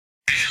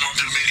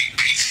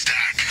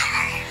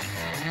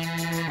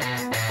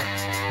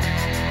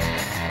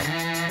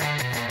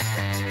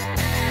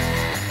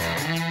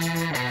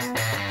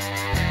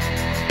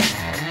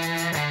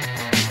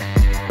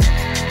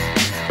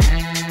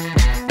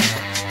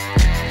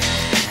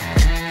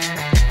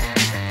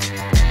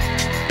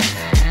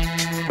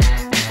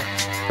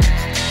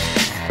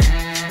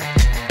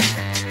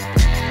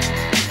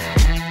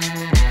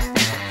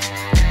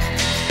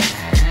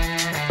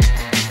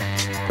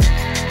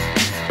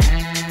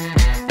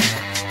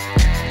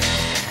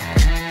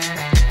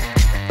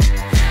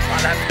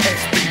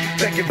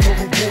Begging for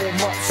a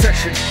warm-up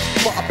session,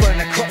 but I burn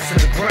the crops to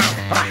the ground.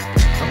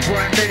 And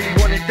Brian Daly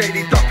wanted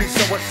daily duppy,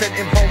 so I sent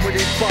him home with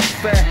his bus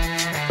fare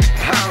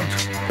pound.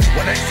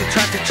 One extra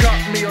tried to chuck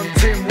me on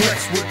Tim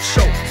Westwood's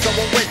show, so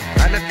I went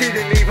and I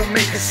didn't even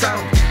make a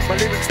sound. My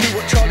lyrics do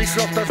what Charlie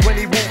Sloth does when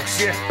he walks,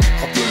 yeah.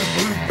 I boom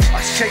boom, I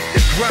shake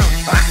the ground.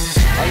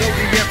 I'll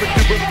only ever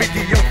do a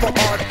video for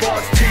Hard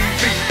Bars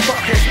TV.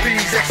 Fuck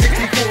SBs,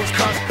 X64s,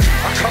 cuz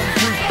I come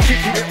through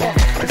kicking it off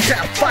and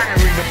set a fire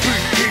in the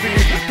booth, even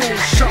if the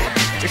door's shut.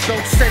 It's no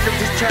send of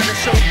just trying to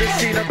show the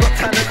scene. I've got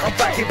talent, I'm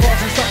back in bars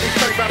and something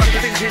straight round.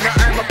 I'm thinking that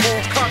I'm a poor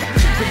cunt.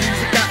 The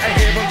music out of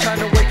here, I'm trying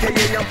to wake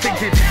I'm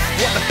thinking,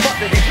 what the fuck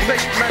did these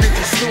fake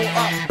managers snort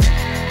up?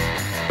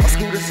 I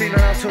schooled the scene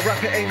on how to rap,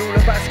 it ain't all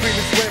about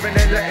screaming, swearing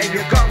and letting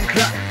your gun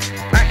clap.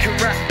 I can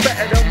rap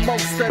better than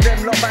most of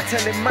them lot by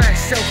telling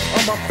myself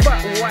I'm a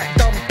fat white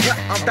dumb plat.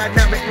 I'm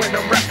dynamic when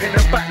I'm rapping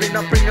and battling,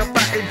 I bring a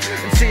bat in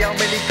and see how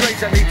many grades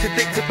I need to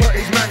dig to put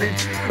his man in.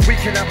 We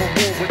can have a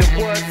war with the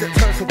words that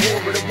turns to war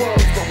with the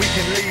worlds, but we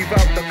can leave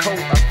out the coat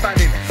of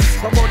fanning.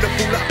 I'm on the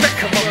ball like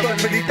Beckham, I'm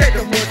verbally dead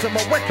and words on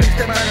my weapons.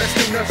 Them man are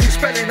still nursing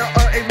spelling, I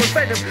hurt him with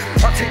venom.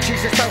 I take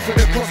Jesus down for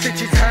the cross,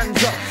 stitch his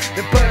hands up,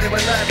 then burn him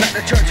alive like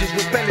the church is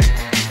rebelling.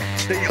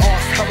 They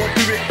asked how I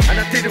do it,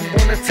 and I didn't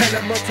want to tell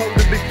them. I told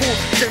them before,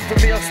 send for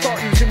me, I'll start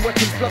using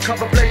weapons, block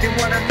cover, blade in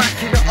one and Mac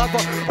in the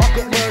other. I've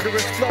got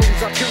murderous flows,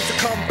 I kill to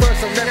come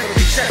first, I'll never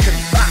be second.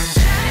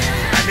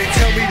 And they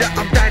tell me that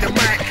I'm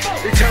Dynamite,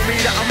 they tell me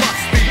that I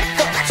must be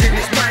fucked in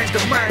this mind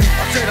of mine.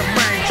 I said I'm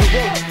mind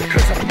your own,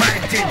 cause I'm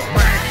minding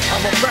mine.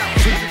 I'm about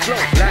to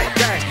flow like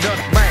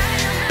Dynamite.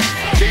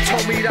 They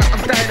told me that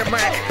I'm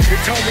Dynamite, they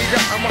told me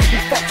that I must be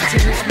fucked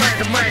in this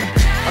mind of mine.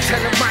 I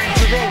tell them mind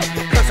your own,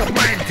 cause I'm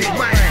minding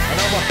mine. And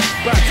I'm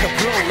about to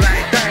blow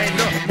like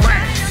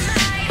Dynamite.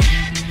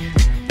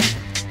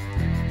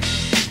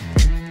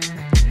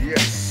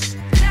 Yes,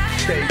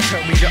 they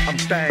tell me that I'm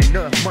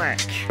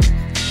Dynamite.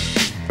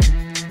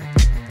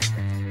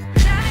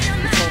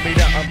 Me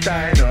that I'm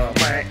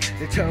Dynamite.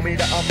 They tell me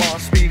that I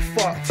must be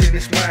fucked in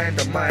this mind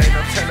of mine.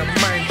 I tell them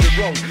mind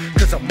your own,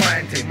 cause I'm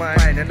minding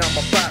mine. And I'm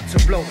about to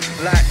blow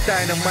like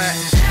Dynamite.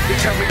 They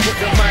tell me put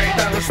the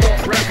mind down and stop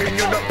rapping.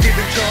 You're not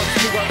giving chance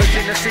to others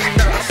in the scene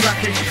that are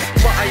slacking.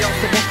 But I asked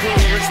them what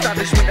career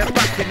establishment they're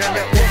backing, and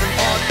it wasn't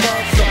hard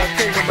bars, so I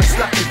gave them a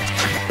slapping.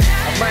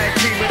 I'm my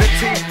team with a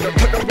team that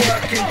put the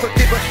work in.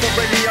 Forgive us for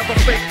any other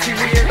fake team,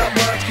 we end up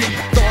working.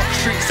 Dark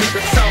streets of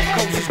the south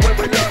coast is where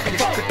we're lurking.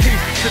 Fuck the key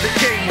to the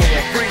game,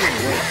 we're bringing,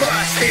 we're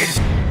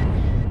bursting.